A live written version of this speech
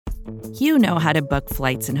You know how to book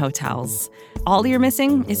flights and hotels. All you're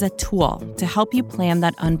missing is a tool to help you plan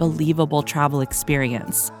that unbelievable travel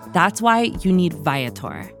experience. That's why you need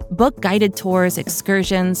Viator. Book guided tours,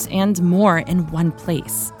 excursions, and more in one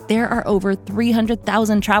place. There are over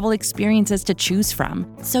 300,000 travel experiences to choose from,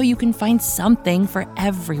 so you can find something for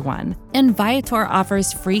everyone. And Viator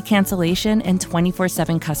offers free cancellation and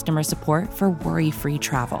 24/7 customer support for worry-free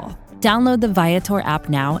travel. Download the Viator app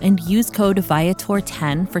now and use code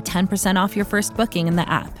Viator10 for 10% off your first booking in the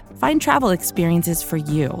app. Find travel experiences for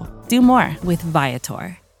you. Do more with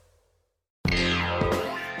Viator.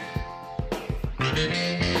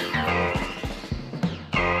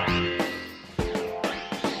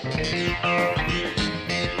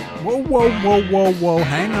 Whoa.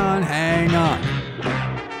 Hang on.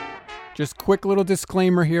 Just quick little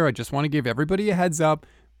disclaimer here. I just want to give everybody a heads up.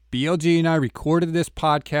 BLG and I recorded this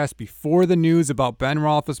podcast before the news about Ben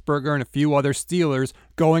Roethlisberger and a few other Steelers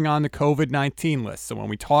going on the COVID-19 list. So when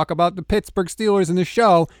we talk about the Pittsburgh Steelers in the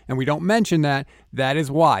show and we don't mention that, that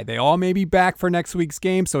is why. They all may be back for next week's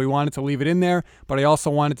game, so we wanted to leave it in there. But I also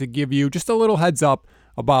wanted to give you just a little heads up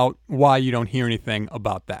about why you don't hear anything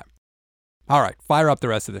about that. All right, fire up the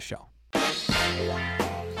rest of the show.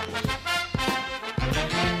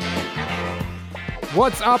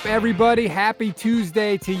 What's up, everybody? Happy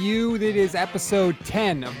Tuesday to you. It is episode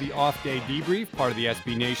 10 of the Off Day Debrief, part of the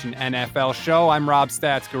SB Nation NFL show. I'm Rob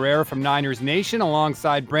Stats Guerrero from Niners Nation,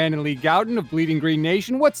 alongside Brandon Lee Gowton of Bleeding Green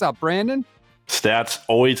Nation. What's up, Brandon? Stats,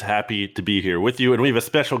 always happy to be here with you. And we have a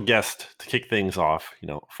special guest to kick things off,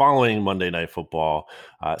 following Monday Night Football.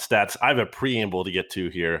 Stats, I have a preamble to get to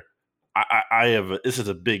here. This is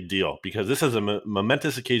a big deal because this is a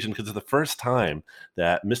momentous occasion because it's the first time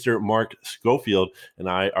that Mr. Mark Schofield and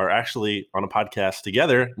I are actually on a podcast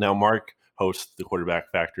together. Now, Mark hosts the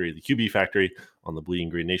Quarterback Factory, the QB Factory on the Bleeding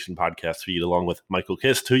Green Nation podcast feed, along with Michael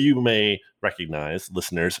Kist, who you may recognize,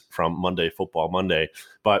 listeners, from Monday Football Monday.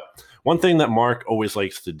 But one thing that Mark always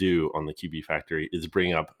likes to do on the QB Factory is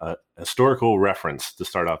bring up a historical reference to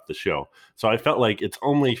start off the show. So I felt like it's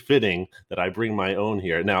only fitting that I bring my own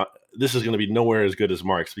here. Now, this is going to be nowhere as good as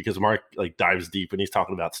Mark's because Mark dives deep and he's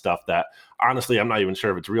talking about stuff that honestly I'm not even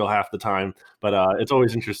sure if it's real half the time, but it's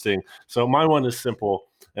always interesting. So my one is simple,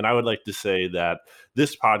 and I would like to say that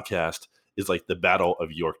this podcast is like the Battle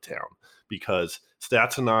of Yorktown because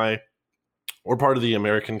Stats and I, we're part of the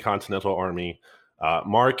American Continental Army.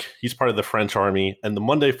 Mark, he's part of the French Army, and the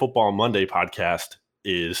Monday Football Monday podcast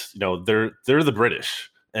is, they're the British.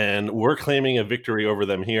 And we're claiming a victory over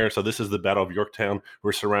them here. So this is the Battle of Yorktown.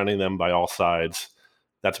 We're surrounding them by all sides.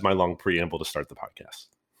 That's my long preamble to start the podcast.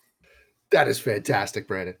 That is fantastic,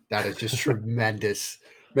 Brandon. That is just tremendous.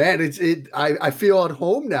 Man, I feel at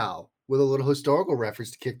home now with a little historical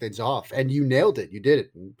reference to kick things off. And you nailed it. You did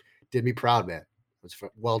it. And did me proud, man. It was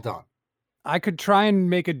well done. I could try and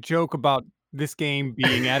make a joke about this game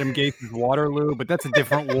being Adam Gase's Waterloo, but that's a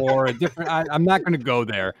different war. I'm not going to go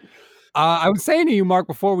there. I was saying to you, Mark,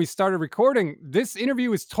 before we started recording, this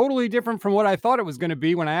interview is totally different from what I thought it was going to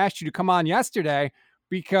be when I asked you to come on yesterday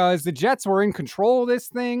because the Jets were in control of this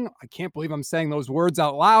thing. I can't believe I'm saying those words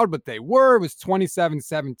out loud, but they were. It was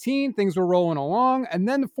 27-17. Things were rolling along. And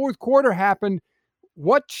then the fourth quarter happened.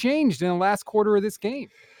 What changed in the last quarter of this game?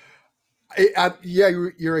 Yeah,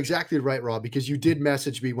 you're exactly right, Rob, because you did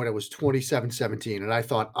message me when it was 27-17, and I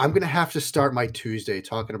thought, I'm going to have to start my Tuesday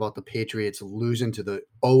talking about the Patriots losing to the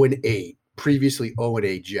 0-8, previously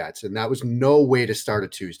 0-8 Jets, and that was no way to start a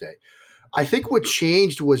Tuesday. I think what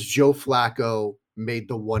changed was Joe Flacco made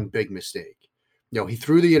the one big mistake. He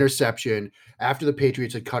threw the interception after the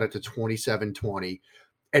Patriots had cut it to 27-20,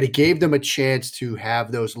 and it gave them a chance to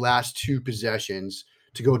have those last two possessions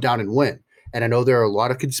to go down and win. And I know there are a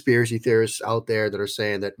lot of conspiracy theorists out there that are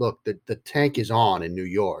saying that, look, the tank is on in New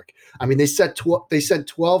York. I mean, they sent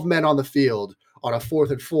 12 men on the field on a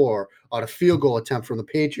 4th and 4 on a field goal attempt from the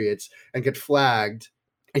Patriots and get flagged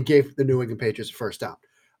and gave the New England Patriots a first down.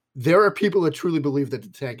 There are people that truly believe that the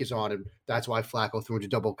tank is on, and that's why Flacco threw into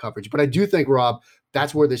double coverage. But I do think, Rob,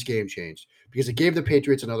 that's where this game changed because it gave the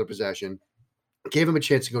Patriots another possession, gave them a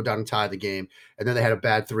chance to go down and tie the game, and then they had a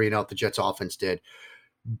bad 3-and-out the Jets offense did.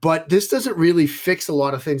 But this doesn't really fix a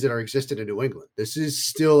lot of things that are existing in New England. This is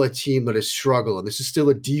still a team that is struggling. This is still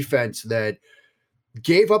a defense that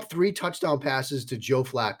gave up 3 touchdown passes to Joe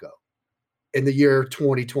Flacco in the year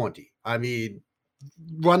 2020. I mean,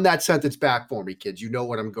 run that sentence back for me, kids. You know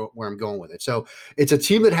where I'm going with it. So it's a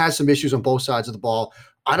team that has some issues on both sides of the ball.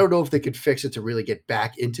 I don't know if they could fix it to really get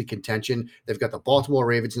back into contention. They've got the Baltimore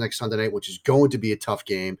Ravens next Sunday night, which is going to be a tough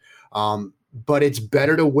game. But it's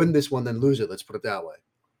better to win this one than lose it. Let's put it that way.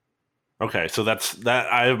 Okay, so that's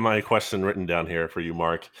that. I have my question written down here for you,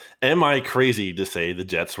 Mark. Am I crazy to say the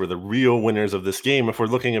Jets were the real winners of this game if we're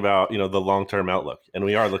looking about the long term outlook, and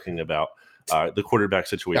we are looking about the quarterback Yeah.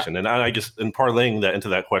 situation? And I guess and parlaying that into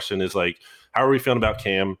that question is like, how are we feeling about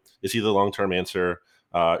Cam? Is he the long term answer?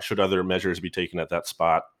 Should other measures be taken at that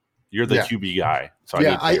spot? You're the Yeah. QB guy, so I Yeah.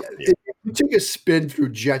 need to hear from you. If you take a spin through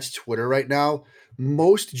Jets Twitter right now,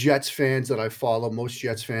 most Jets fans that I follow, most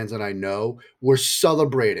Jets fans that I know were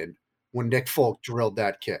celebrated when Nick Folk drilled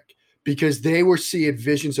that kick because they were seeing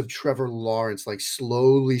visions of Trevor Lawrence like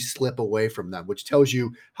slowly slip away from them, which tells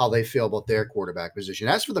you how they feel about their quarterback position.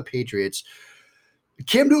 As for the Patriots,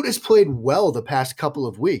 Cam Newton has played well the past couple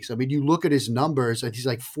of weeks. I mean, you look at his numbers, and he's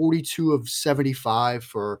like 42 of 75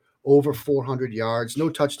 for over 400 yards, no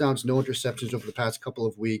touchdowns, no interceptions over the past couple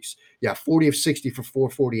of weeks. Yeah, 40 of 60 for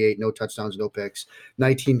 448, no touchdowns, no picks,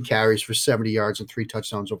 19 carries for 70 yards and 3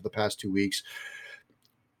 touchdowns over the past 2 weeks.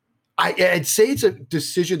 I'd say it's a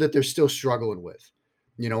decision that they're still struggling with.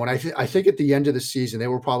 And I think at the end of the season, they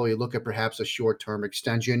will probably look at perhaps a short-term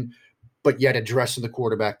extension, but yet addressing the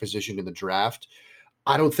quarterback position in the draft.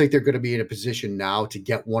 I don't think they're going to be in a position now to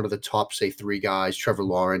get one of the top, say, 3 guys, Trevor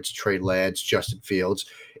Lawrence, Trey Lance, Justin Fields.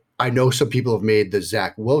 I know some people have made the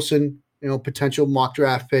Zach Wilson, potential mock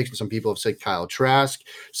draft picks, and some people have said Kyle Trask,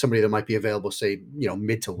 somebody that might be available, say,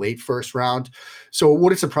 mid to late first round. So it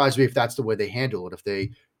wouldn't surprise me if that's the way they handle it, if they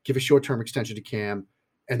give a short-term extension to Cam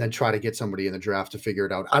and then try to get somebody in the draft to figure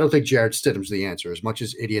it out. I don't think Jared Stidham's the answer. As much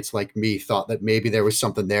as idiots like me thought that maybe there was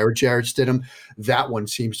something there with Jared Stidham, that one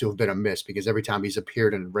seems to have been a miss because every time he's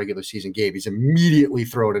appeared in a regular season game, he's immediately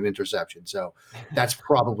thrown an interception. So that's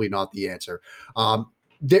probably not the answer.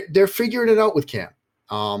 They're figuring it out with Cam.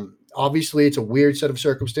 Obviously, it's a weird set of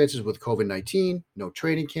circumstances with COVID-19, no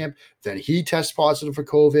training camp. Then he tests positive for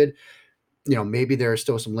COVID. Maybe there are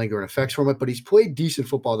still some lingering effects from it, but he's played decent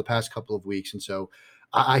football the past couple of weeks. And so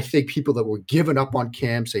I think people that were giving up on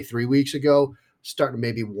Cam, say 3 weeks ago, starting to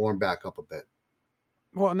maybe warm back up a bit.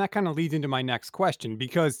 Well, and that kind of leads into my next question,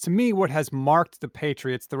 because to me, what has marked the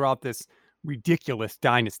Patriots throughout this ridiculous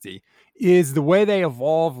dynasty is the way they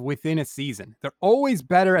evolve within a season. They're always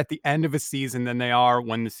better at the end of a season than they are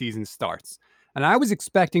when the season starts. And I was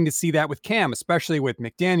expecting to see that with Cam, especially with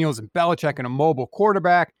McDaniels and Belichick and a mobile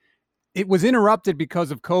quarterback. It was interrupted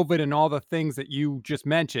because of COVID and all the things that you just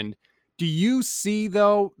mentioned. Do you see,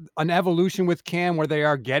 though, an evolution with Cam where they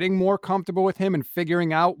are getting more comfortable with him and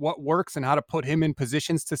figuring out what works and how to put him in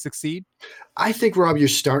positions to succeed? I think, Rob, you're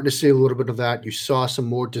starting to see a little bit of that. You saw some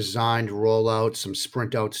more designed rollouts, some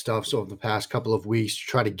sprint out stuff over the past couple of weeks to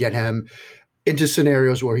try to get him into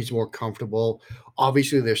scenarios where he's more comfortable.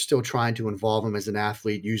 Obviously, they're still trying to involve him as an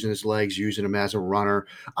athlete, using his legs, using him as a runner.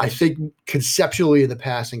 I think conceptually in the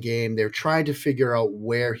passing game, they're trying to figure out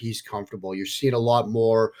where he's comfortable. You're seeing a lot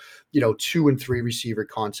more, 2 and 3 receiver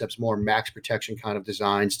concepts, more max protection kind of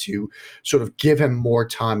designs to sort of give him more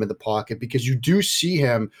time in the pocket, because you do see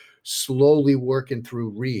him slowly working through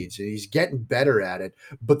reads and he's getting better at it,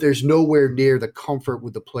 but there's nowhere near the comfort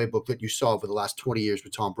with the playbook that you saw over the last 20 years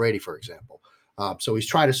with Tom Brady, for example. So he's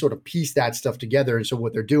trying to sort of piece that stuff together. And so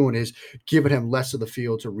what they're doing is giving him less of the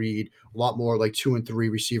field to read, a lot more like 2 and 3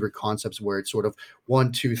 receiver concepts where it's sort of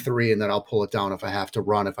 1, 2, 3, and then I'll pull it down if I have to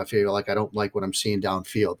run, if I feel like I don't like what I'm seeing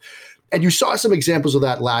downfield. And you saw some examples of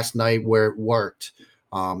that last night where it worked.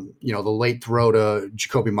 The late throw to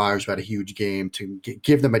Jacoby Myers, who had a huge game, to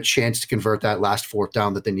give them a chance to convert that last 4th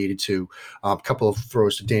down that they needed to. A couple of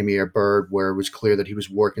throws to Damiere Byrd where it was clear that he was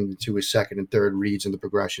working into his 2nd and 3rd reads and the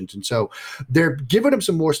progressions. And so they're giving him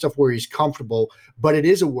some more stuff where he's comfortable, but it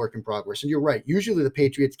is a work in progress. And you're right. Usually the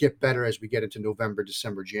Patriots get better as we get into November,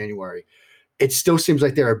 December, January. It still seems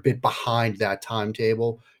like they're a bit behind that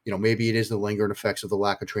timetable. Maybe it is the lingering effects of the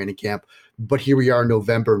lack of training camp, but here we are in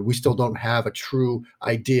November. We still don't have a true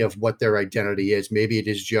idea of what their identity is. Maybe it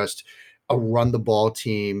is just a run the ball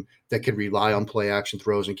team that can rely on play action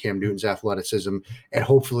throws and Cam Newton's athleticism. And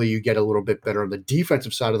hopefully you get a little bit better on the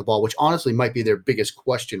defensive side of the ball, which honestly might be their biggest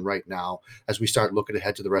question right now as we start looking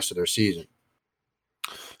ahead to the rest of their season.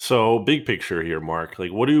 So big picture here, Mark,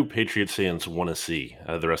 like what do Patriots fans want to see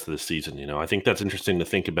the rest of the season? I think that's interesting to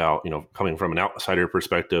think about, coming from an outsider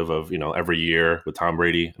perspective of, every year with Tom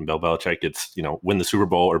Brady and Bill Belichick, it's, win the Super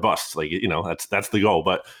Bowl or bust. Like, that's the goal.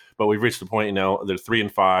 But we've reached the point now they're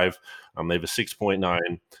 3-5. They have a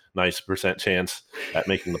 6.9% chance at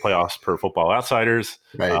making the playoffs per Football Outsiders.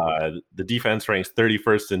 Right. The defense ranks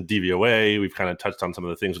 31st in DVOA. We've kind of touched on some of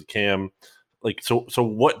the things with Cam. So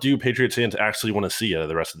what do Patriots fans actually want to see out of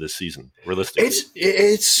the rest of this season, realistically?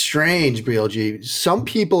 It's strange, BLG. Some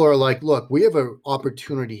people are like, look, we have an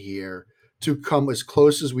opportunity here to come as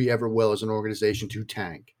close as we ever will as an organization to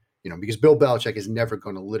tank. because Bill Belichick is never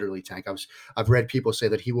going to literally tank. I've read people say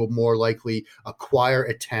that he will more likely acquire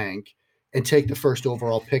a tank and take the first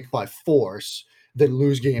overall pick by force than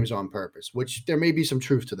lose games on purpose, which there may be some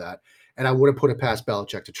truth to that. And I wouldn't put it past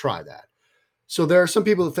Belichick to try that. So there are some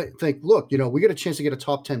people that think, look, we get a chance to get a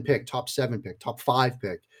top 10 pick, top 7 pick, top 5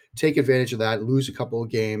 pick, take advantage of that, lose a couple of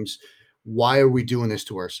games. Why are we doing this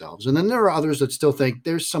to ourselves? And then there are others that still think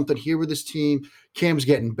there's something here with this team. Cam's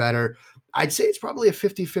getting better. I'd say it's probably a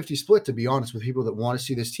 50-50 split, to be honest, with people that want to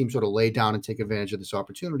see this team sort of lay down and take advantage of this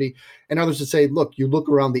opportunity. And others that say, look, you look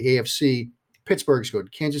around the AFC, Pittsburgh's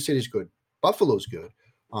good, Kansas City's good, Buffalo's good.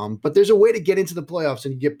 But there's a way to get into the playoffs,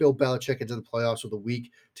 and you get Bill Belichick into the playoffs with a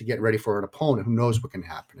week to get ready for an opponent who knows what can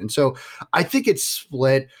happen. And so I think it's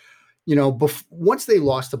split. Once they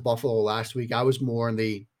lost to Buffalo last week, I was more in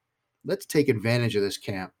the let's take advantage of this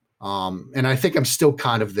camp. And I think I'm still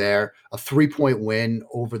kind of there. A 3-point win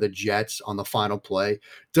over the Jets on the final play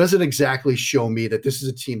doesn't exactly show me that this is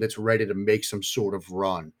a team that's ready to make some sort of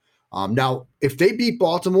run. Now, if they beat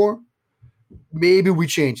Baltimore, maybe we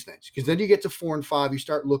change things, because then you get to 4-5. You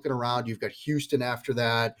start looking around. You've got Houston after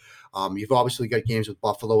that. You've obviously got games with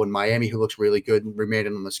Buffalo and Miami, who looks really good and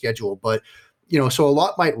remaining on the schedule. But, so a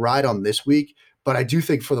lot might ride on this week. But I do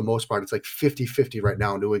think for the most part, it's like 50-50 right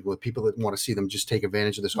now in New England. People that want to see them just take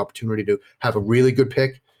advantage of this opportunity to have a really good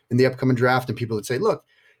pick in the upcoming draft, and people that say, look,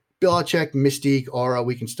 Belichick, Mystique, Aura,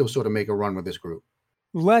 we can still sort of make a run with this group.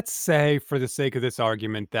 Let's say, for the sake of this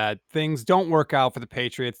argument, that things don't work out for the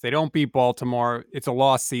Patriots. They don't beat Baltimore. It's a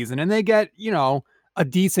lost season, and they get, a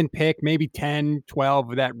decent pick, maybe 10, 12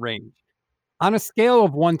 of that range. On a scale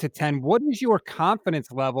of 1 to 10, what is your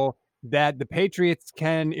confidence level that the Patriots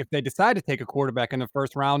can, if they decide to take a quarterback in the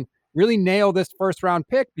first round, really nail this first round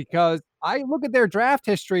pick? Because I look at their draft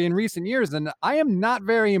history in recent years, and I am not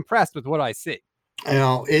very impressed with what I see.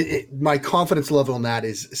 My confidence level on that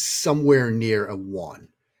is somewhere near a 1.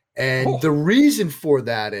 And the reason for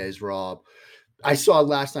that is, Rob, I saw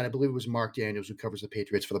last night, I believe it was Mark Daniels, who covers the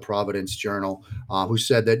Patriots for the Providence Journal, who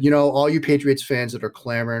said that, all you Patriots fans that are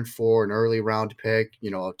clamoring for an early round pick,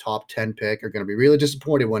 a top 10 pick, are going to be really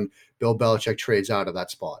disappointed when Bill Belichick trades out of that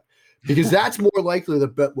spot, because that's more likely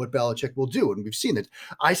what Belichick will do. And we've seen it.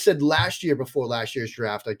 I said last year, before last year's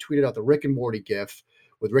draft, I tweeted out the Rick and Morty gif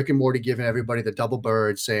with Rick and Morty giving everybody the double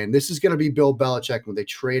bird, saying this is going to be Bill Belichick when they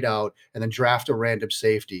trade out and then draft a random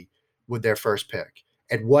safety with their first pick.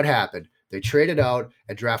 And what happened? They traded out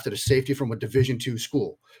and drafted a safety from a Division II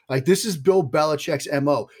school. Like, this is Bill Belichick's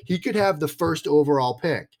MO. He could have the first overall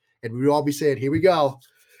pick, and we'd all be saying, here we go,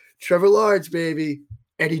 Trevor Lawrence, baby.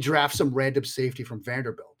 And he drafts some random safety from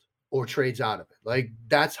Vanderbilt or trades out of it. Like,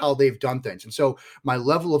 that's how they've done things. And so my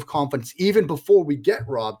level of confidence, even before we get,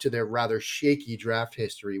 Rob, to their rather shaky draft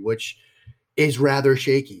history, which is rather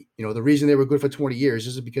shaky. The reason they were good for 20 years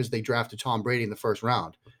is because they drafted Tom Brady in the first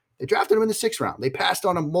round. They drafted him in the 6th round. They passed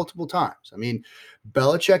on him multiple times. I mean,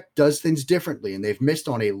 Belichick does things differently, and they've missed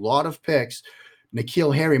on a lot of picks.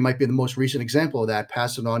 N'Keal Harry might be the most recent example of that,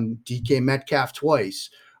 passing on DK Metcalf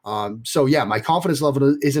twice. So, yeah, my confidence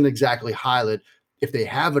level isn't exactly high that if they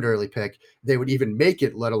have an early pick, they would even make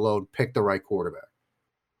it, let alone pick the right quarterback.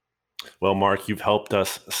 Well, Mark, you've helped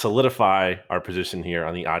us solidify our position here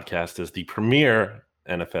on the Oddcast as the premier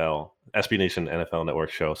SB Nation NFL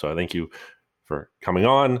Network show. So I thank you for coming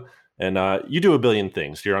on. And you do a billion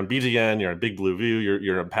things. You're on BGN, you're on Big Blue View,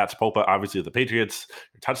 you're on Pat's Pulpit, obviously the Patriots,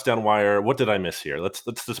 your Touchdown Wire. What did I miss here? Let's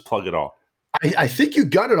just plug it all. I think you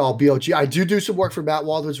got it all, BLG. I do some work for Matt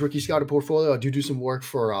Waldman's Rookie Scouting Portfolio. I do some work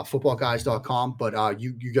for footballguys.com, but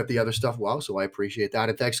you got the other stuff well, so I appreciate that.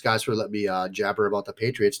 And thanks, guys, for letting me jabber about the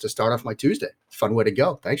Patriots to start off my Tuesday. Fun way to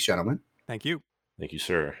go. Thanks, gentlemen. Thank you. Thank you,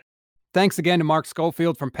 sir. Thanks again to Mark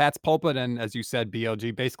Schofield from Pat's Pulpit, and as you said,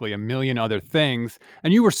 BLG, basically a million other things.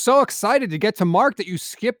 And you were so excited to get to Mark that you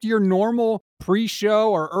skipped your normal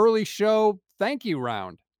pre-show or early show thank you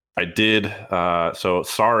round. I did. So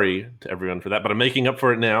sorry to everyone for that, but I'm making up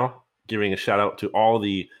for it now, giving a shout out to all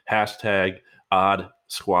the hashtag Odd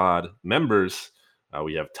Squad members.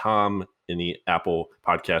 We have Tom in the Apple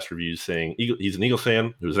podcast reviews saying he's an Eagles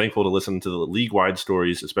fan who's thankful to listen to the league-wide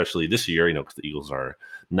stories, especially this year, because the Eagles are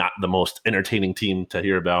not the most entertaining team to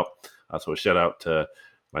hear about. So a shout out to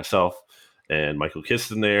myself and Michael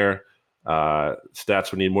Kiston there.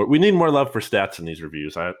 Stats, we need more love for stats in these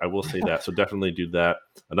reviews. I will say that. So definitely do that.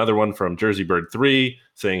 Another one from Jersey Bird 3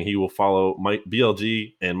 saying he will follow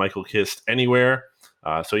BLG and Michael Kist anywhere.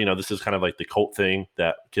 So this is kind of like the cult thing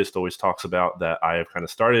that Kist always talks about that I have kind of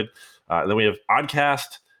started. And then we have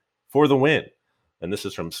Oddcast for the win. And this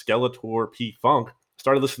is from Skeletor P. Funk.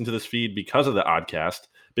 Started listening to this feed because of the Oddcast.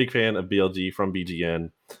 Big fan of BLG from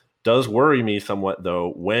BGN. does worry me somewhat,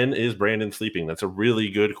 though. When is Brandon sleeping? That's a really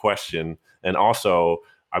good question. And also,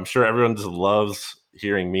 I'm sure everyone just loves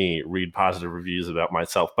hearing me read positive reviews about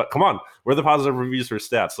myself. But come on, we're the positive reviews for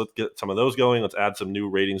Stats. Let's get some of those going. Let's add some new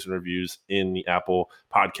ratings and reviews in the Apple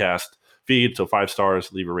podcast feed. So 5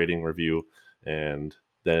 stars, leave a rating review, and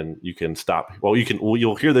then you can stop. Well,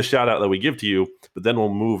 you'll hear the shout out that we give to you, but then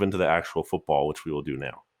we'll move into the actual football, which we will do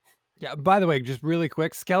now. Yeah, by the way, just really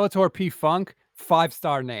quick, Skeletor P. Funk,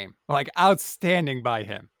 5-star name. Like, outstanding by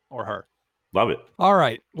him or her. Love it. All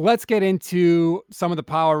right, let's get into some of the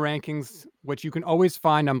power rankings, which you can always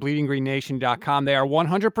find on bleedinggreennation.com. They are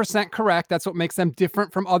 100% correct. That's what makes them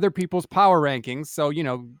different from other people's power rankings. So,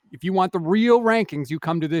 if you want the real rankings, you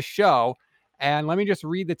come to this show. And let me just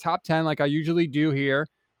read the top 10 like I usually do here.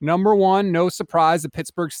 Number 1, no surprise, the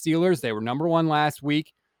Pittsburgh Steelers. They were number 1 last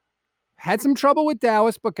week. Had some trouble with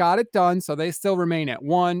Dallas, but got it done, so they still remain at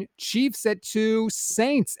 1. Chiefs at 2.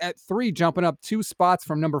 Saints at 3, jumping up 2 spots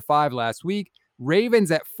from number 5 last week.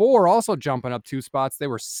 Ravens at 4, also jumping up 2 spots. They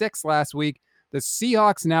were 6 last week. The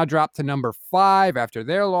Seahawks now drop to number 5 after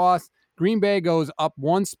their loss. Green Bay goes up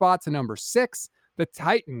 1 spot to number 6. The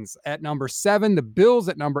Titans at number 7. The Bills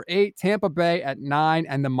at number 8. Tampa Bay at 9.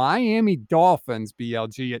 And the Miami Dolphins,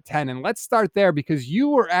 BLG, at 10. And let's start there because you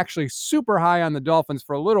were actually super high on the Dolphins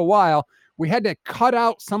for a little while. We had to cut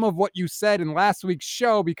out some of what you said in last week's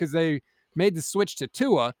show because they made the switch to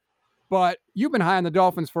Tua. But you've been high on the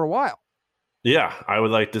Dolphins for a while. Yeah, I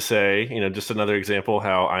would like to say, just another example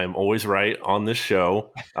how I'm always right on this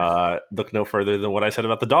show. Look no further than what I said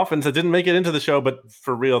about the Dolphins. I didn't make it into the show, but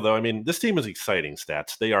for real, though, I mean, this team is exciting.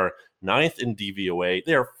 Stats. They are 9th in DVOA.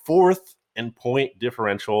 They are 4th in point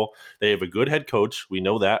differential. They have a good head coach. We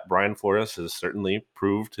know that. Brian Flores has certainly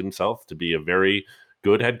proved himself to be a very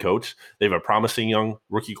good head coach. They have a promising young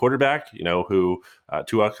rookie quarterback, who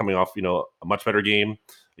Tua coming off, a much better game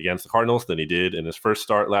against the Cardinals than he did in his first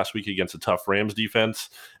start last week against a tough Rams defense.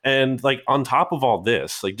 And on top of all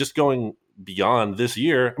this, just going beyond this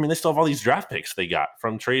year, I mean, they still have all these draft picks they got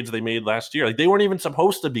from trades they made last year. They weren't even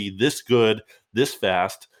supposed to be this good, this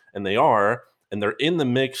fast, and they are, and they're in the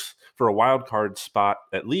mix for a wild card spot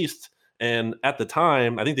at least. And at the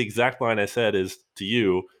time, I think the exact line I said is to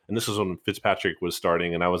you, and this was when Fitzpatrick was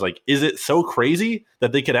starting, and I was like, is it so crazy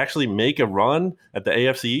that they could actually make a run at the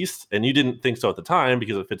AFC East? And you didn't think so at the time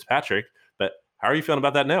because of Fitzpatrick, but how are you feeling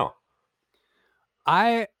about that now?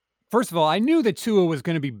 First of all, I knew that Tua was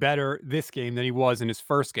going to be better this game than he was in his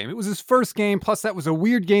first game. It was his first game, plus that was a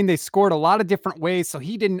weird game. They scored a lot of different ways, so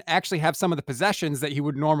he didn't actually have some of the possessions that he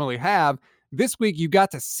would normally have. This week, you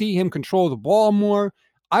got to see him control the ball more.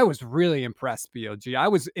 I was really impressed, BLG. I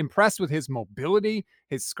was impressed with his mobility,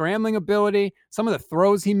 his scrambling ability, some of the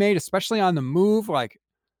throws he made, especially on the move. I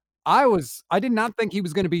did not think he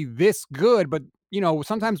was going to be this good, but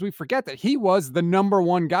sometimes we forget that he was the number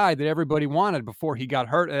 1 guy that everybody wanted before he got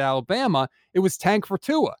hurt at Alabama. It was tank for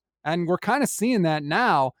Tua, and we're kind of seeing that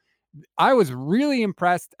now. I was really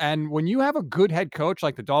impressed, and when you have a good head coach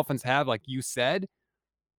like the Dolphins have, like you said,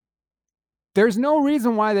 there's no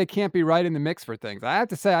reason why they can't be right in the mix for things. I have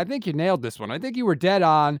to say, I think you nailed this one. I think you were dead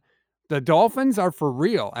on. The Dolphins are for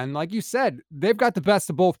real. And like you said, they've got the best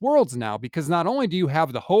of both worlds now because not only do you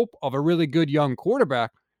have the hope of a really good young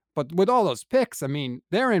quarterback, but with all those picks, I mean,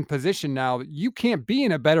 they're in position now. You can't be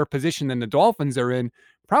in a better position than the Dolphins are in.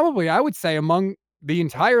 Probably, I would say, among the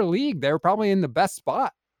entire league, they're probably in the best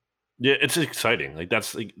spot. Yeah, it's exciting.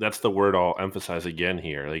 That's the word I'll emphasize again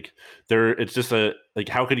here. It's just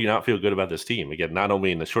how could you not feel good about this team? Again, not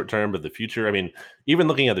only in the short term, but the future. I mean, even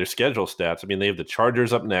looking at their schedule stats, I mean, they have the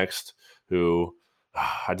Chargers up next, who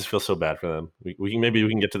I just feel so bad for them. Maybe we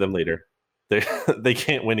can get to them later. They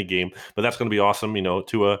can't win a game, but that's going to be awesome.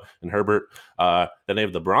 Tua and Herbert. Then they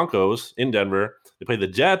have the Broncos in Denver. They play the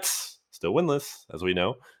Jets, still winless, as we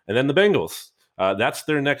know, and then the Bengals. That's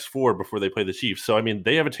their next 4 before they play the Chiefs. So, I mean,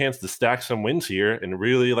 they have a chance to stack some wins here and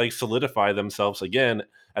really solidify themselves again,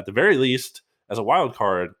 at the very least, as a wild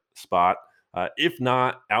card spot, if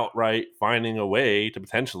not outright finding a way to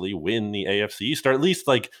potentially win the AFC East, or at least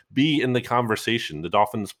be in the conversation. The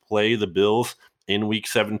Dolphins play the Bills in week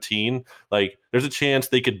 17. There's a chance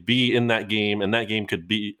they could be in that game, and that game could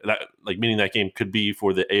be meaning that game could be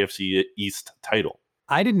for the AFC East title.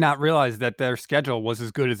 I did not realize that their schedule was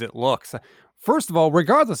as good as it looks. First of all,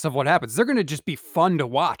 regardless of what happens, they're going to just be fun to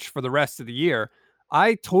watch for the rest of the year.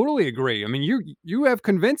 I totally agree. I mean, you have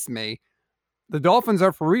convinced me. The Dolphins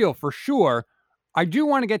are for real, for sure. I do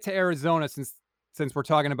want to get to Arizona since we're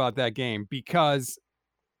talking about that game, because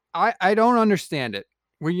I don't understand it.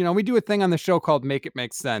 We do a thing on the show called Make It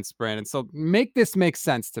Make Sense, Brandon. So make this make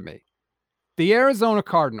sense to me. The Arizona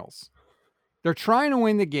Cardinals, They're trying to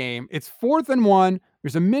win the game. It's 4th and 1.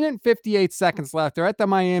 There's 1 minute and 58 seconds left. They're at the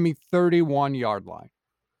Miami 31-yard line.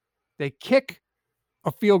 They kick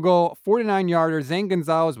a field goal, 49-yarder. Zane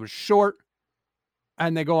Gonzalez was short,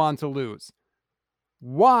 and they go on to lose.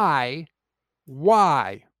 Why,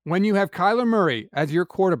 when you have Kyler Murray as your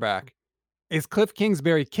quarterback, is Cliff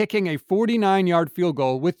Kingsbury kicking a 49-yard field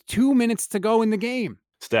goal with 2 minutes to go in the game?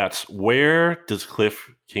 Stats, where does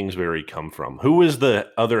Cliff Kingsbury come from? Who is the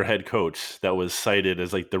other head coach that was cited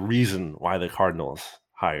as like the reason why the Cardinals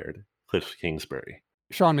hired Cliff Kingsbury?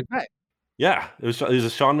 Sean McVay. Yeah, it was a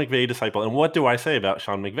Sean McVay disciple. And what do I say about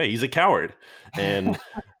Sean McVay? He's a coward. And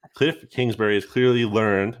Cliff Kingsbury has clearly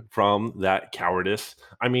learned from that cowardice.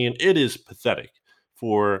 I mean, it is pathetic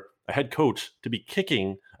for a head coach to be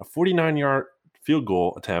kicking a 49-yard field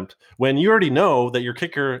goal attempt when you already know that your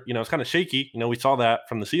kicker, is kind of shaky. We saw that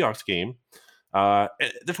from the Seahawks game.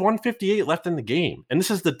 There's 158 left in the game, and this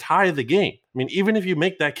is the tie of the game. I mean, even if you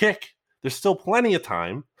make that kick, there's still plenty of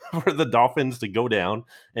time for the Dolphins to go down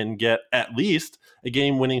and get at least a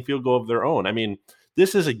game-winning field goal of their own. I mean,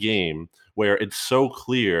 this is a game where it's so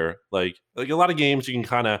clear, like a lot of games you can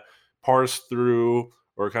kind of parse through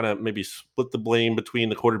or kind of maybe split the blame between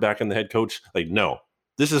the quarterback and the head coach. Like, no,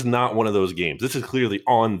 this is not one of those games. This is clearly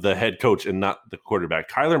on the head coach and not the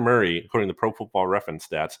quarterback. Kyler Murray, according to Pro Football Reference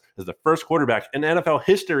stats, is the first quarterback in NFL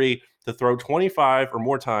history to throw 25 or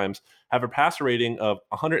more times, have a passer rating of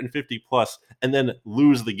 150 plus, and then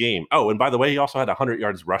lose the game. Oh, and by the way, he also had 100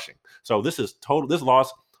 yards rushing. So this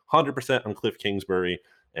loss 100% on Cliff Kingsbury,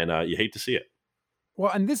 and you hate to see it.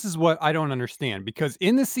 Well, and this is what I don't understand, because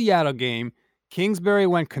in the Seattle game, Kingsbury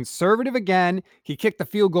went conservative again. He kicked the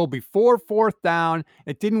field goal before 4th down.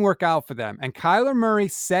 It didn't work out for them. And Kyler Murray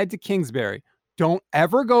said to Kingsbury, don't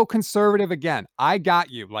ever go conservative again. I got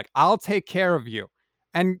you. Like, I'll take care of you.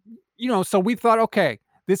 And, so we thought, okay,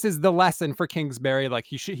 this is the lesson for Kingsbury. Like,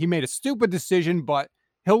 he made a stupid decision, but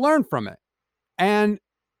he'll learn from it. And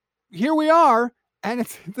here we are, and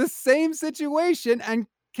it's the same situation, and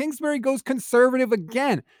Kingsbury goes conservative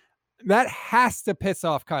again. That has to piss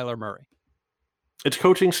off Kyler Murray. It's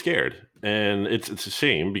coaching scared, and it's a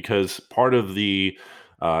shame, because part of the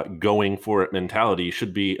going for it mentality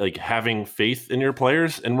should be like having faith in your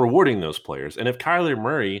players and rewarding those players. And if Kyler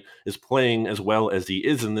Murray is playing as well as he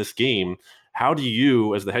is in this game, how do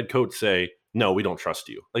you, as the head coach, say, no, we don't trust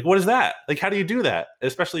you? Like, what is that? Like, how do you do that?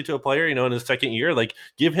 Especially to a player, in his second year, like,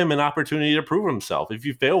 give him an opportunity to prove himself. If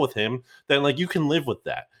you fail with him, then like you can live with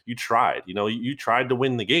that. You tried, you tried to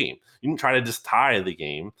win the game. You didn't try to just tie the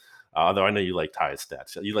game. Although I know you like ties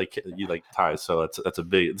stats, you like ties, so that's a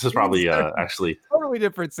big. This is probably actually totally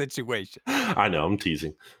different situation. I know, I'm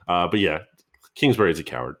teasing, but yeah, Kingsbury is a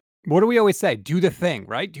coward. What do we always say? Do the thing,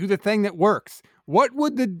 right? Do the thing that works. What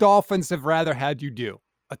would the Dolphins have rather had you do?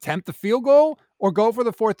 Attempt the field goal or go for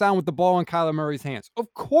the 4th down with the ball in Kyler Murray's hands?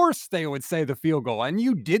 Of course they would say the field goal, and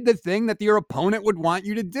you did the thing that your opponent would want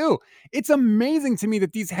you to do. It's amazing to me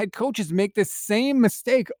that these head coaches make this same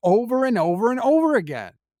mistake over and over and over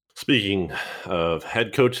again. Speaking of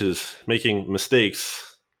head coaches making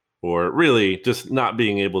mistakes, or really just not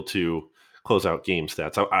being able to close out game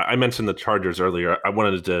stats, I mentioned the Chargers earlier. I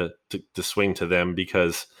wanted to swing to them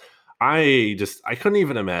because I couldn't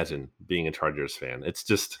even imagine being a Chargers fan. It's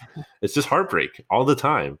just heartbreak all the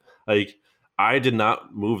time. Like, I did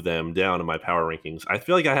not move them down in my power rankings. I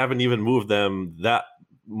feel like I haven't even moved them that,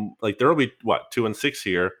 like, there will be 2-6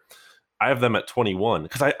 here. I have them at 21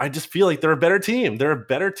 because I just feel like they're a better team. They're a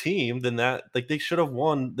better team than that. Like, they should have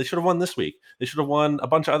won. They should have won this week. They should have won a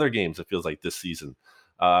bunch of other games, it feels like, this season.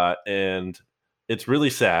 And it's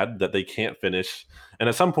really sad that they can't finish. And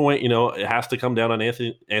at some point, it has to come down on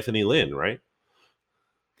Anthony Lynn, right?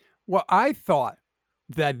 Well, I thought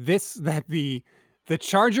that the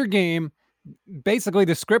Charger game, basically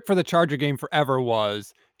the script for the Charger game forever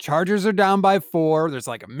was Chargers are down by 4. There's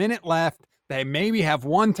like a minute left. They maybe have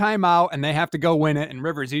one timeout and they have to go win it. And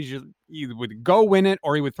Rivers either would go win it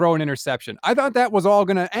or he would throw an interception. I thought that was all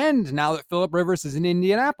going to end now that Phillip Rivers is in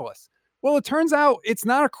Indianapolis. Well, it turns out it's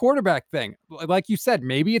not a quarterback thing. Like you said,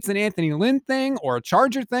 maybe it's an Anthony Lynn thing or a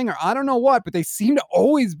Charger thing or I don't know what, but they seem to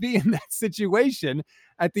always be in that situation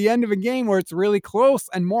at the end of a game where it's really close.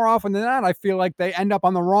 And more often than not, I feel like they end up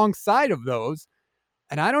on the wrong side of those.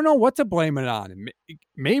 And I don't know what to blame it on.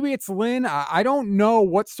 Maybe it's Lynn. I don't know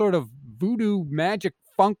what sort of voodoo magic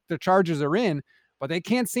funk the Chargers are in, but they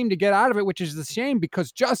can't seem to get out of it, which is a shame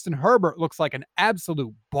because Justin Herbert looks like an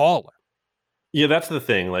absolute baller. Yeah, that's the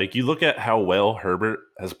thing. Like, you look at how well Herbert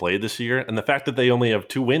has played this year, and the fact that they only have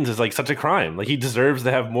 2 wins is like such a crime. Like, he deserves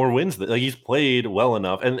to have more wins. Like, he's played well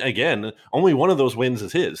enough. And again, only one of those wins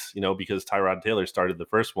is his, because Tyrod Taylor started the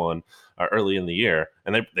first one early in the year,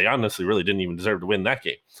 and they honestly really didn't even deserve to win that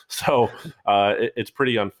game. So it's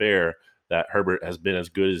pretty unfair that Herbert has been as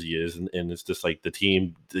good as he is, and it's just like the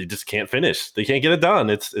team, they just can't finish. They can't get it done.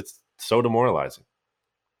 It's so demoralizing.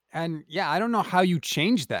 And yeah, I don't know how you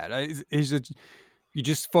change that. Is it you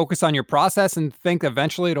just focus on your process and think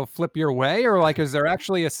eventually it'll flip your way, or like is there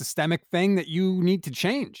actually a systemic thing that you need to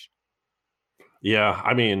change? Yeah,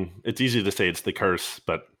 I mean, it's easy to say it's the curse,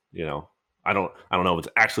 but I don't know if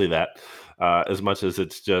it's actually that, as much as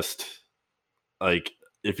it's just like,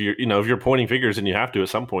 if you're pointing fingers and you have to at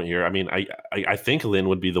some point here. I mean, I think Lynn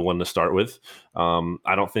would be the one to start with.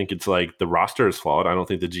 I don't think it's like the roster is flawed. I don't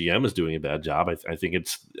think the GM is doing a bad job. I think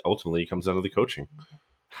it's ultimately comes down to the coaching.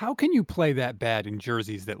 How can you play that bad in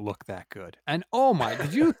jerseys that look that good? And oh my,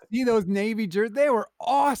 did you see those Navy jerseys? They were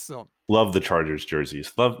awesome. Love the Chargers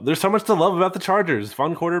jerseys. There's so much to love about the Chargers.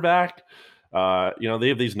 Fun quarterback. They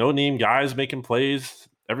have these no-name guys making plays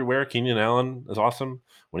everywhere. Keenan Allen is awesome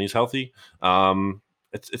when he's healthy.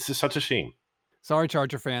 It's just such a shame. Sorry,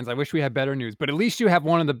 Charger fans. I wish we had better news, but at least you have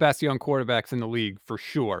one of the best young quarterbacks in the league for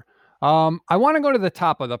sure. I want to go to the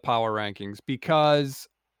top of the power rankings because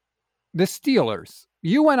the Steelers,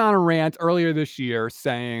 you went on a rant earlier this year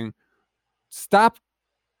saying, stop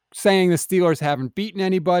saying the Steelers haven't beaten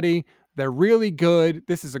anybody. They're really good.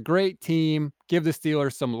 This is a great team. Give the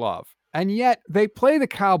Steelers some love. And yet they play the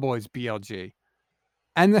Cowboys, BLG.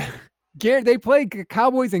 And they play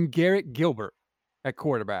Cowboys and Garrett Gilbert at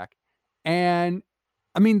quarterback. And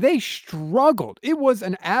I mean, they struggled. It was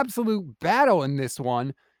an absolute battle in this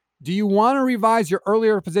one. Do you want to revise your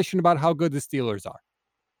earlier position about how good the Steelers are?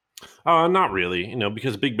 Not really,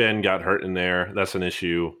 because Big Ben got hurt in there. That's an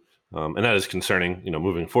issue, and that is concerning,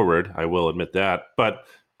 moving forward. I will admit that. But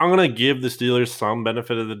I'm going to give the Steelers some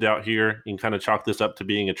benefit of the doubt here and kind of chalk this up to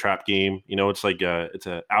being a trap game. It's like it's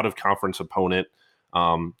an out-of-conference opponent.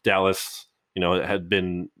 Dallas, it had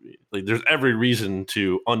been like there's every reason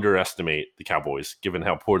to underestimate the Cowboys given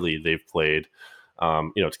how poorly they've played.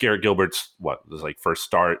 It's Garrett Gilbert's first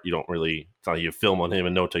start. You don't really, it's not like you film on him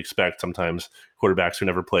and know what to expect. Sometimes quarterbacks who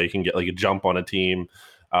never play can get like a jump on a team.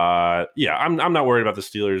 I'm not worried about the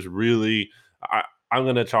Steelers really. I'm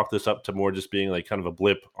going to chalk this up to more just being like kind of a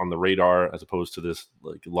blip on the radar as opposed to this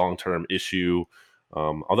like long-term issue.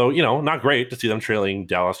 Although, not great to see them trailing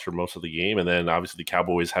Dallas for most of the game. And then obviously the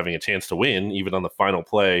Cowboys having a chance to win even on the final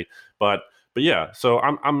play. But yeah, so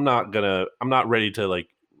I'm not ready to like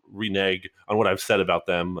renege on what I've said about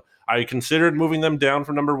them. I considered moving them down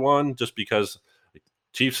from number 1 just because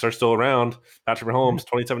Chiefs are still around. Patrick Mahomes,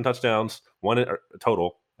 27 touchdowns, one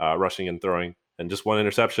total, rushing and throwing, and just 1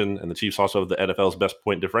 interception. And the Chiefs also have the NFL's best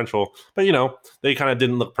point differential. But they kind of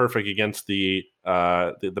didn't look perfect against the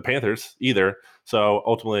Panthers either. So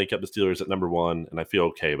ultimately, I kept the Steelers at number 1, and I feel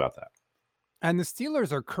okay about that. And the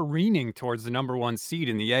Steelers are careening towards the number 1 seed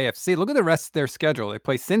in the AFC. Look at the rest of their schedule. They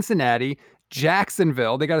play Cincinnati,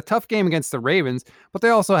 Jacksonville. They got a tough game against the Ravens, but they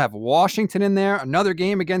also have Washington in there, another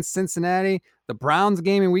game against Cincinnati, the Browns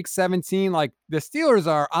game in week 17. Like, the Steelers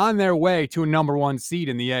are on their way to a number 1 seed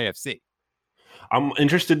in the AFC. I'm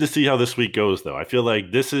interested to see how this week goes, though. I feel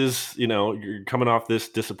like this is, you're coming off this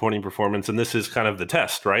disappointing performance, and this is kind of the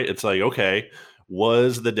test, right? It's like, okay,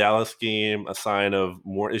 was the Dallas game a sign of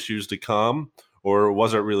more issues to come, or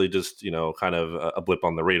was it really just, kind of a blip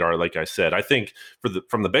on the radar? Like I said, I think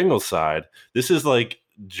from the Bengals side, this is like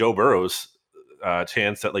Joe Burrow's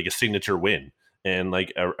chance at like a signature win, and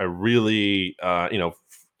like a really, the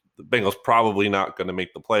Bengals probably not going to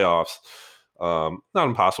make the playoffs. Not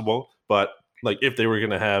impossible, but like if they were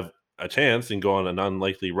going to have a chance and go on an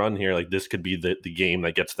unlikely run here, like this could be the game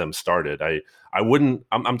that gets them started.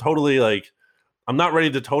 I'm totally like, I'm not ready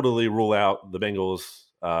to totally rule out the Bengals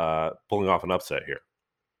pulling off an upset here.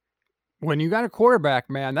 When you got a quarterback,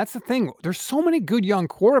 man, that's the thing. There's so many good young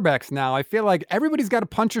quarterbacks now. I feel like everybody's got a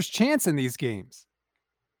puncher's chance in these games.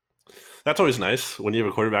 That's always nice when you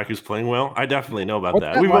have a quarterback who's playing well. I definitely know about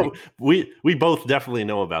that. We both definitely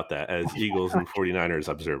know about that as Eagles and 49ers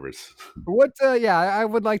observers. I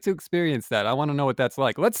would like to experience that. I want to know what that's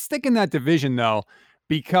like. Let's stick in that division, though,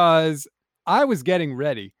 because I was getting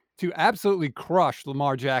ready to absolutely crush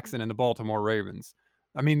Lamar Jackson and the Baltimore Ravens.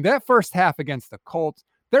 I mean, that first half against the Colts,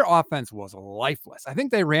 their offense was lifeless. I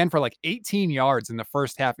think they ran for like 18 yards in the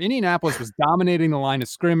first half. Indianapolis was dominating the line of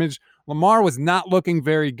scrimmage. Lamar was not looking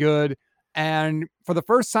very good. And for the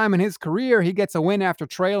first time in his career, he gets a win after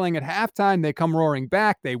trailing at halftime. They come roaring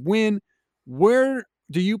back. They win. Where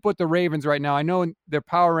do you put the Ravens right now? I know in their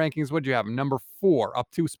power rankings, what do you have them? Number 4, up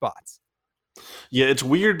 2 spots. Yeah, it's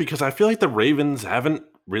weird because I feel like the Ravens haven't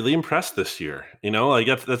really impressed this year. Like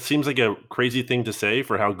that seems like a crazy thing to say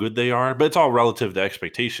for how good they are, but it's all relative to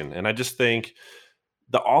expectation. And I just think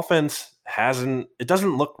the offense it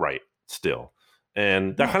doesn't look right still.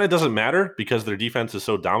 And that kind of doesn't matter because their defense is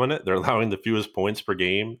so dominant. They're allowing the fewest points per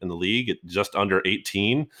game in the league at just under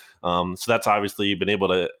 18. So that's obviously been able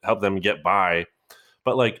to help them get by.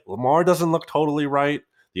 But like Lamar doesn't look totally right.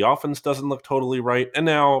 The offense doesn't look totally right. And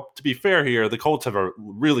now, to be fair here, the Colts have a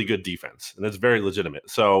really good defense, and it's very legitimate.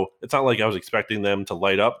 So it's not like I was expecting them to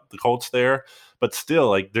light up the Colts there. But still,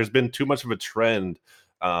 like there's been too much of a trend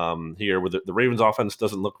here where the Ravens offense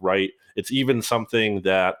doesn't look right. It's even something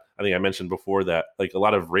that I think I mentioned before that like a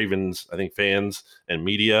lot of Ravens, I think fans and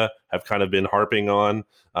media have kind of been harping on.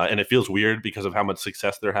 And it feels weird because of how much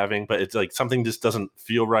success they're having. But it's like something just doesn't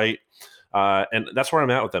feel right. And that's where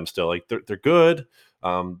I'm at with them still. Like they're good.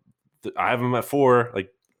 I have them at 4. Like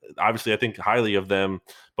obviously, I think highly of them,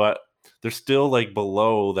 but they're still like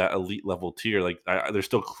below that elite level tier. Like they're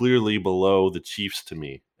still clearly below the Chiefs to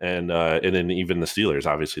me, and then even the Steelers.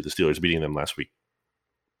 Obviously, the Steelers beating them last week.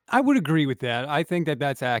 I would agree with that. I think that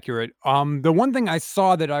that's accurate. The one thing I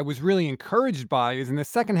saw that I was really encouraged by is in the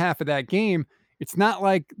second half of that game, it's not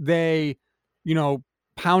like they,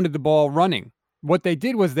 pounded the ball running. What they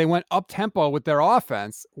did was they went up tempo with their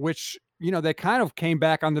offense, which, they kind of came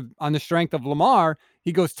back on the strength of Lamar.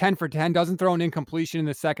 He goes 10 for 10, doesn't throw an incompletion in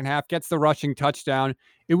the second half, gets the rushing touchdown.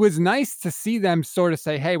 It was nice to see them sort of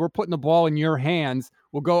say, hey, we're putting the ball in your hands.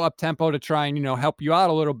 We'll go up tempo to try and, help you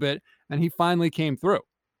out a little bit. And he finally came through.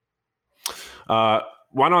 Why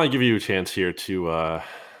don't I give you a chance here to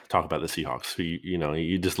talk about the Seahawks?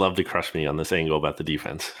 You just love to crush me on this angle about the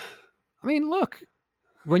defense. I mean, look,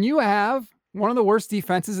 when you have one of the worst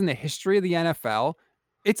defenses in the history of the NFL,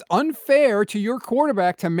 it's unfair to your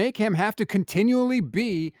quarterback to make him have to continually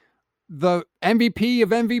be the MVP of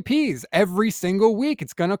MVPs every single week.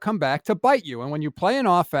 It's going to come back to bite you. And when you play an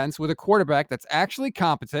offense with a quarterback that's actually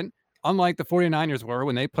competent, unlike the 49ers were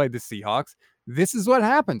when they played the Seahawks, this is what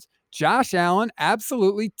happens. Josh Allen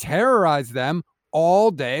absolutely terrorized them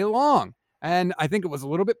all day long. And I think it was a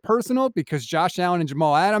little bit personal because Josh Allen and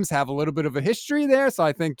Jamal Adams have a little bit of a history there. So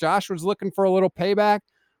I think Josh was looking for a little payback.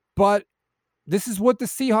 But this is what the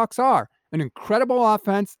Seahawks are. An incredible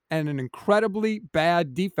offense and an incredibly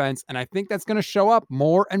bad defense. And I think that's going to show up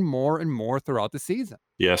more and more and more throughout the season.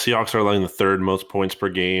 Yeah, Seahawks are allowing the 3rd most points per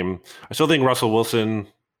game. I still think Russell Wilson's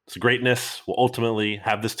greatness will ultimately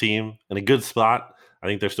have this team in a good spot. I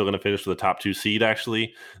think they're still going to finish with the top 2 seed,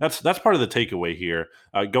 actually. That's part of the takeaway here.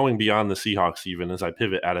 Going beyond the Seahawks, even as I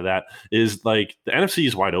pivot out of that, is like the NFC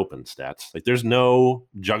is wide open, Stats. Like there's no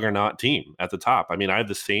juggernaut team at the top. I mean, I have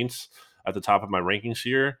the Saints at the top of my rankings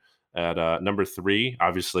here at number 3.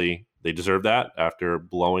 Obviously, they deserve that after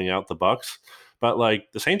blowing out the Bucks. But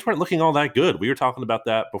like the Saints weren't looking all that good. We were talking about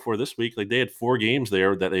that before this week. Like they had 4 games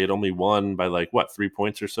there that they had only won by 3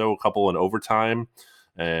 points or so, a couple in overtime.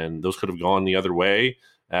 And those could have gone the other way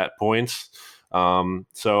at points.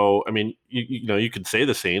 So, I mean, you could say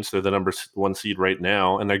the Saints, they're the number 1 seed right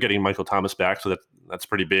now, and they're getting Michael Thomas back. So that's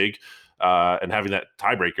pretty big. And having that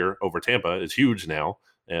tiebreaker over Tampa is huge now,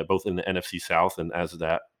 both in the NFC South and as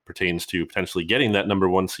that pertains to potentially getting that number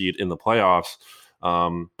 1 seed in the playoffs.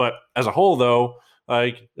 But as a whole, though,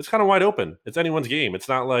 like it's kind of wide open. It's anyone's game. It's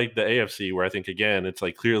not like the AFC where I think, again, it's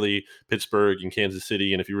like clearly Pittsburgh and Kansas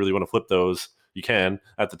City. And if you really want to flip those, you can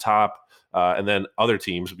at the top. And then other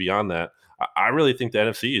teams beyond that. I really think the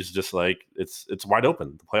NFC is just like it's wide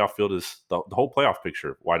open. The playoff field is the whole playoff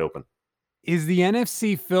picture wide open. Is the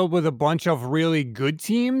NFC filled with a bunch of really good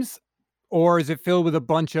teams, or is it filled with a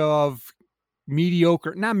bunch of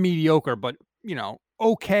mediocre, not mediocre, but,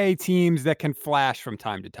 okay teams that can flash from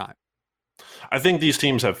time to time? I think these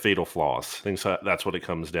teams have fatal flaws. I think that's what it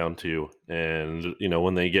comes down to. And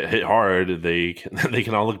when they get hit hard, they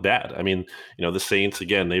can all look bad. I mean, the Saints,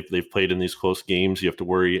 again, they've played in these close games. You have to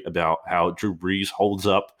worry about how Drew Brees holds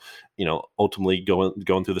up. Ultimately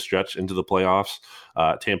going through the stretch into the playoffs.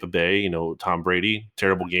 Tampa Bay, Tom Brady,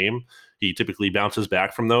 terrible game. He typically bounces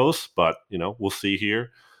back from those, but we'll see here.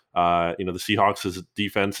 The Seahawks'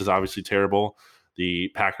 defense is obviously terrible. The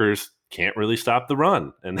Packers can't really stop the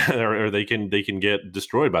run, and or they can get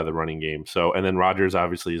destroyed by the running game. So, and then Rodgers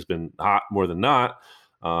obviously has been hot more than not,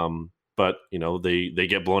 but they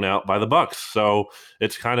get blown out by the Bucks. So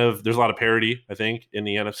it's kind of there's a lot of parity, I think, in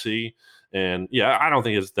the NFC, and yeah, I don't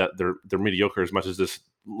think it's that they're mediocre as much as this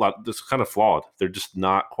kind of flawed. They're just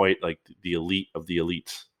not quite like the elite of the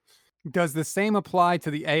elites. Does the same apply to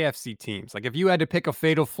the AFC teams? Like if you had to pick a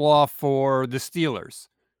fatal flaw for the Steelers,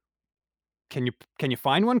 can you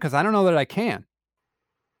find one? Because I don't know that I can.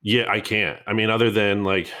 Yeah, I can't. I mean, other than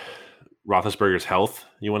like Roethlisberger's health,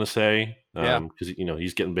 you want to say, Yeah. because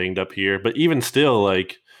he's getting banged up here. But even still,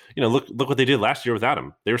 like look what they did last year without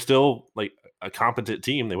him. They were still like a competent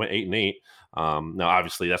team. They went 8-8. Now,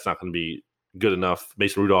 obviously, that's not going to be good enough.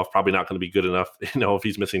 Mason Rudolph probably not going to be good enough, if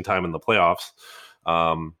he's missing time in the playoffs.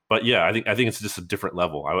 But yeah, I think it's just a different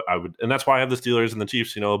level. I would, and that's why I have the Steelers and the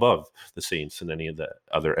Chiefs, above the Saints and any of the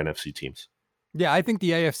other NFC teams. Yeah, I think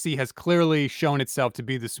the AFC has clearly shown itself to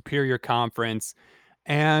be the superior conference.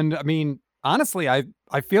 And I mean, honestly, I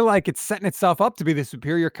feel like it's setting itself up to be the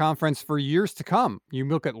superior conference for years to come. You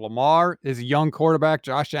look at Lamar is a young quarterback.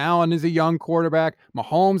 Josh Allen is a young quarterback.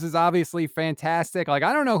 Mahomes is obviously fantastic. Like,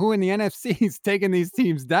 I don't know who in the NFC is taking these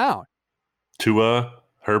teams down. Tua,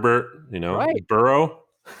 Herbert, Right. Burrow.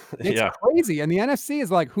 It's Yeah. crazy. And the NFC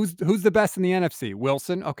is like, who's the best in the NFC?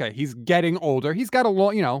 Wilson. Okay. He's getting older. He's got a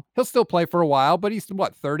long, he'll still play for a while, but he's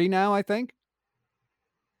what, 30 now, I think?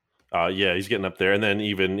 Yeah, he's getting up there. And then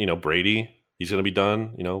even, Brady, he's going to be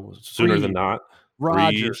done, sooner than not.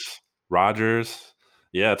 Rodgers.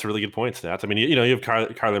 Yeah, it's a really good point, Stats. I mean, you have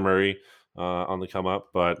Kyler Murray on the come up,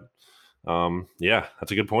 but yeah,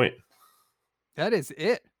 that's a good point. That is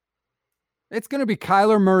it. It's going to be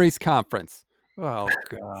Kyler Murray's conference. Oh,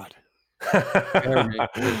 God.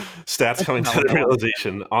 Stats coming to the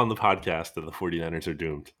realization on the podcast that the 49ers are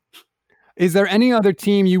doomed. Is there any other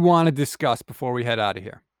team you want to discuss before we head out of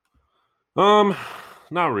here?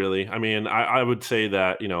 Not really. I mean, I would say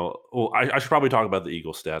that, I should probably talk about the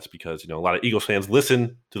Eagles stats because, a lot of Eagles fans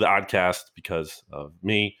listen to the oddcast because of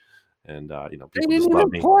me and, people they didn't just even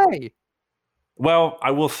love me. play. Well,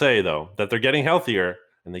 I will say, though, that they're getting healthier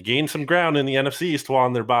and they gained some ground in the NFC East while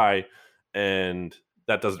on their bye, and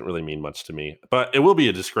that doesn't really mean much to me. But it will be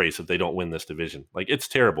a disgrace if they don't win this division. Like, it's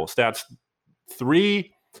terrible. Stats,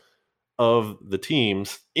 3 of the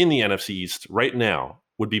teams in the NFC East right now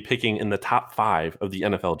would be picking in the top 5 of the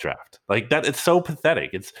NFL draft. Like that, it's so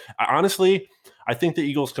pathetic. Honestly, I think the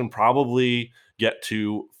Eagles can probably get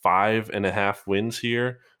to 5.5 wins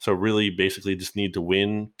here. So really basically just need to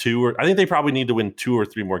win 2 I think they probably need to win 2 or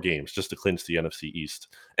 3 more games just to clinch the NFC East.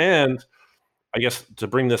 And I guess to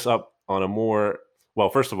bring this up on a more, well,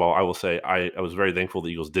 first of all, I will say I was very thankful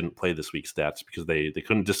the Eagles didn't play this week's Stats because they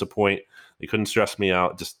couldn't disappoint. They couldn't stress me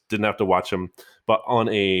out. Just didn't have to watch them. But on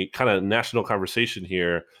a kind of national conversation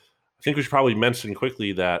here, I think we should probably mention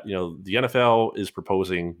quickly that, the NFL is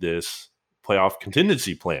proposing this playoff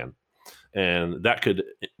contingency plan. And that could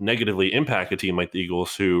negatively impact a team like the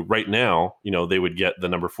Eagles who right now, they would get the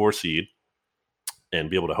number 4 seed and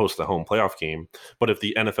be able to host the home playoff game. But if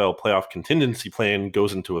the NFL playoff contingency plan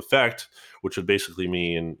goes into effect, which would basically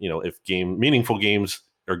mean, if meaningful games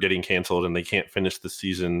are getting canceled and they can't finish the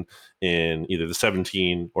season in either the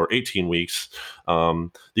 17 or 18 weeks, the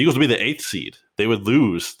Eagles would be the 8th seed. They would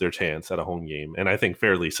lose their chance at a home game, and I think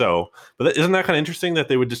fairly so. But isn't that kind of interesting that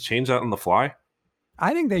they would just change that on the fly?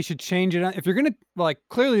 I think they should change it. If you're going to,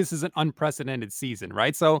 clearly this is an unprecedented season,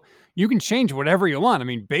 right? So you can change whatever you want. I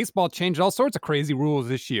mean, baseball changed all sorts of crazy rules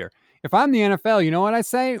this year. If I'm the NFL, you know what I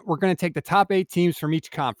say? We're going to take the top 8 teams from each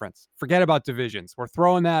conference. Forget about divisions. We're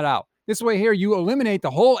throwing that out. This way here, you eliminate the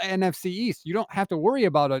whole NFC East. You don't have to worry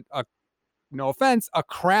about no offense, a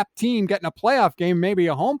crap team getting a playoff game, maybe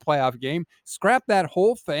a home playoff game. Scrap that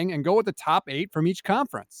whole thing and go with the top 8 from each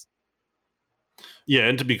conference. Yeah,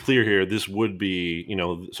 and to be clear here, this would be,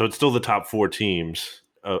 so it's still the top 4 teams,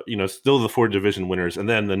 still the 4 division winners, and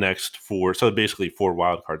then the next 4, so basically 4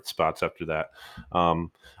 wild card spots after that.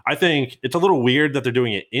 I think it's a little weird that they're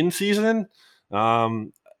doing it in season.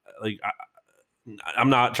 I'm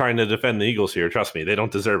not trying to defend the Eagles here. Trust me, they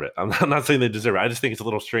don't deserve it. I'm not saying they deserve it. I just think it's a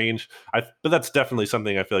little strange. But that's definitely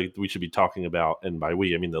something I feel like we should be talking about. And by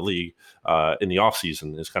we, I mean the league in the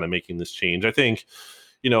offseason is kind of making this change. I think,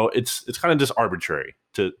 it's kind of just arbitrary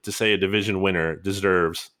to say a division winner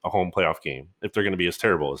deserves a home playoff game if they're going to be as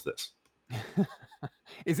terrible as this.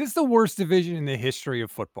 Is this the worst division in the history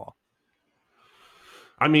of football?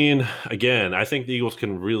 I mean, again, I think the Eagles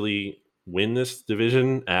can really win this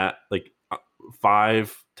division at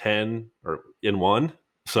 5, 10, or in 1.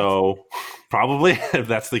 So probably if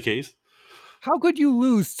that's the case. How could you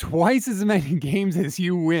lose twice as many games as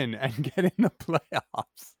you win and get in the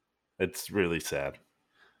playoffs? It's really sad.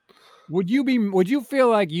 Would you feel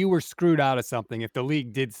like you were screwed out of something if the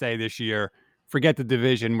league did say this year, forget the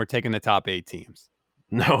division, we're taking the top 8 teams?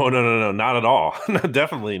 No, not at all.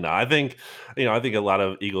 Definitely not. I think a lot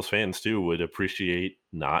of Eagles fans too would appreciate,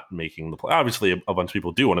 not making the play. Obviously, a bunch of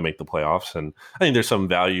people do want to make the playoffs, and I think there's some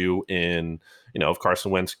value in, if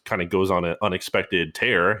Carson Wentz kind of goes on an unexpected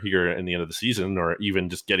tear here in the end of the season, or even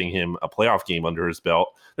just getting him a playoff game under his belt.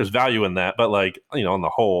 There's value in that, but on the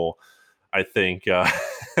whole, I think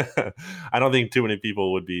I don't think too many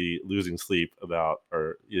people would be losing sleep about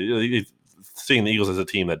or seeing the Eagles as a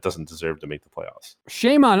team that doesn't deserve to make the playoffs.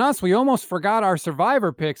 Shame on us. We almost forgot our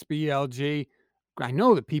survivor picks, BLG. I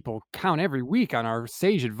know that people count every week on our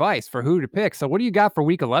sage advice for who to pick. So what do you got for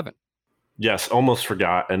week 11? Yes, almost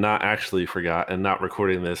forgot and not actually forgot and not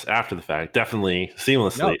recording this after the fact. Definitely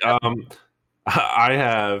seamlessly. No. I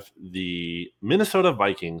have the Minnesota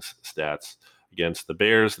Vikings stats against the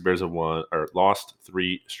Bears. The Bears have lost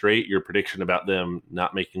 3 straight. Your prediction about them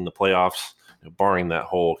not making the playoffs, barring that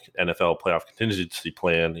whole NFL playoff contingency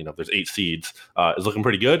plan, if there's 8 seeds, is looking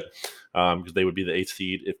pretty good because they would be the 8th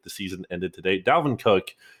seed if the season ended today. Dalvin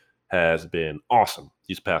Cook has been awesome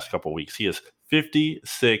these past couple of weeks. He has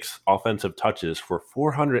 56 offensive touches for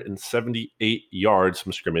 478 yards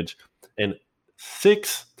from scrimmage and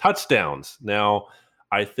 6 touchdowns. Now,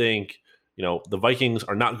 I think, the Vikings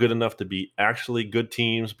are not good enough to be actually good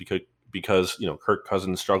teams because Kirk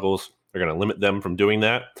Cousins struggles. They're going to limit them from doing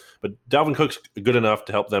that. But Dalvin Cook's good enough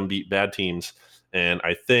to help them beat bad teams. And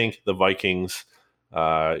I think the Vikings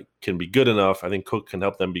can be good enough. I think Cook can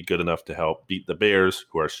help them be good enough to help beat the Bears,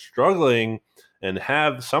 who are struggling and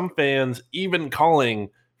have some fans even calling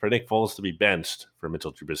for Nick Foles to be benched for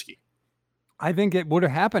Mitchell Trubisky. I think it would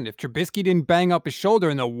have happened if Trubisky didn't bang up his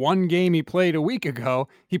shoulder in the one game he played a week ago.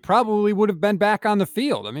 He probably would have been back on the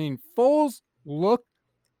field. I mean, Foles looked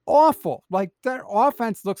awful. Like, their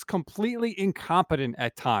offense looks completely incompetent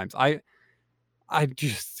at times. I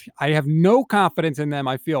have no confidence in them.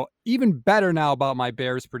 I feel even better now about my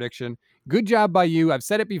Bears prediction. Good job by you. I've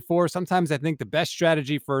said it before. Sometimes I think the best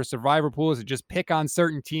strategy for a survivor pool is to just pick on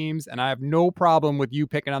certain teams, and I have no problem with you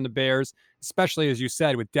picking on the Bears, especially, as you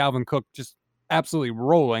said, with Dalvin Cook just absolutely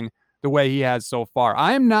rolling the way he has so far.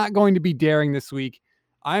 I am not going to be daring this week.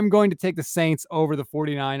 I'm going to take the Saints over the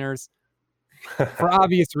 49ers for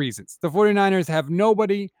obvious reasons. The 49ers have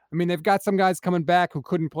nobody. I mean, they've got some guys coming back who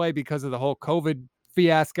couldn't play because of the whole COVID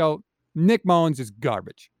fiasco. Nick Mullins is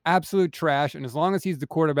garbage, absolute trash. And as long as he's the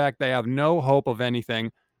quarterback, they have no hope of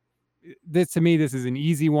anything. To me, this is an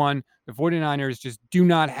easy one. The 49ers just do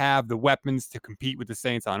not have the weapons to compete with the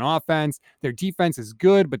Saints on offense. Their defense is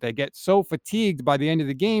good, but they get so fatigued by the end of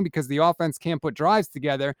the game because the offense can't put drives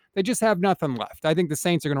together. They just have nothing left. I think the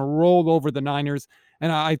Saints are going to roll over the Niners,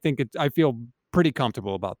 and I feel pretty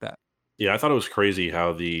comfortable about that. Yeah, I thought it was crazy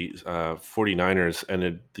how the 49ers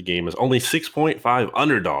ended the game as only 6.5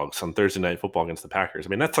 underdogs on Thursday Night Football against the Packers. I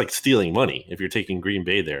mean, that's like stealing money if you're taking Green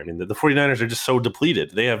Bay there. I mean, the 49ers are just so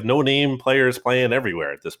depleted. They have no-name players playing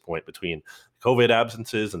everywhere at this point between COVID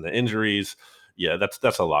absences and the injuries. Yeah,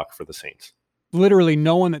 that's a lock for the Saints. Literally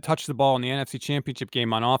no one that touched the ball in the NFC Championship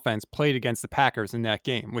game on offense played against the Packers in that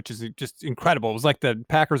game, which is just incredible. It was like the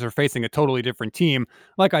Packers are facing a totally different team.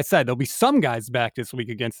 Like I said, there'll be some guys back this week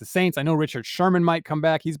against the Saints. I know Richard Sherman might come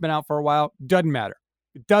back. He's been out for a while. Doesn't matter.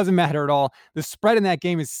 It doesn't matter at all. The spread in that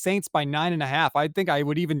game is Saints by 9.5. I think I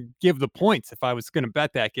would even give the points if I was going to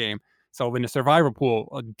bet that game. So in the survivor pool,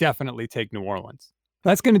 I'll definitely take New Orleans.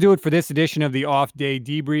 That's going to do it for this edition of the Off Day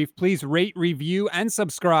Debrief. Please rate, review, and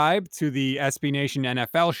subscribe to the SB Nation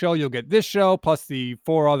NFL show. You'll get this show, plus the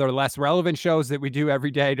 4 other less relevant shows that we do every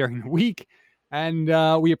day during the week. And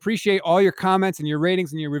we appreciate all your comments and your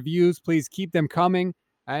ratings and your reviews. Please keep them coming.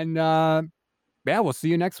 And we'll see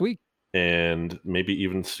you next week. And maybe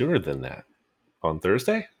even sooner than that on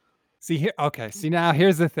Thursday. Now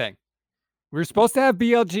here's the thing. We were supposed to have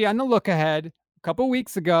BLG on the look ahead couple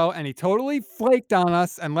weeks ago, and he totally flaked on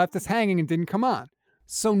us and left us hanging and didn't come on.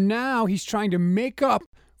 So now he's trying to make up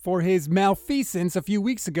for his malfeasance a few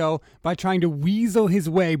weeks ago by trying to weasel his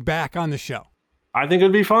way back on the show. I think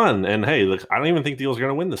it'd be fun. And hey, look, I don't even think the Eagles are going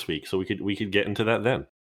to win this week, so we could get into that then.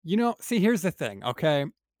 Here's the thing, okay?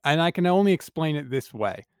 And I can only explain it this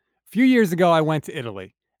way. A few years ago, I went to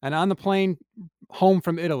Italy, and on the plane home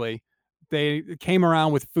from Italy, they came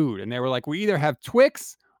around with food, and they were like, we either have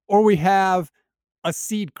Twix or we have a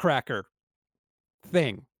seed cracker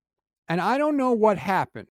thing. And I don't know what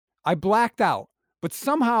happened. I blacked out, but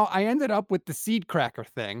somehow I ended up with the seed cracker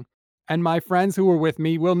thing, and my friends who were with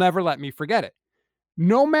me will never let me forget it.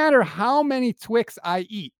 No matter how many Twix I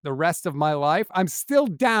eat the rest of my life, I'm still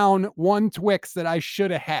down 1 Twix that I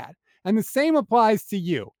should have had. And the same applies to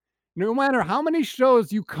you. No matter how many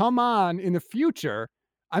shows you come on in the future,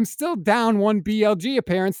 I'm still down 1 BLG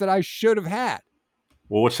appearance that I should have had.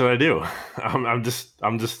 Well, what should I do? I'm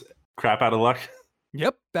just crap out of luck.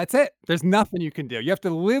 Yep, that's it. There's nothing you can do. You have to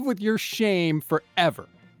live with your shame forever.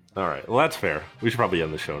 All right. Well, that's fair. We should probably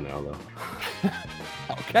end the show now, though.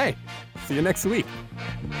 Okay. See you next week.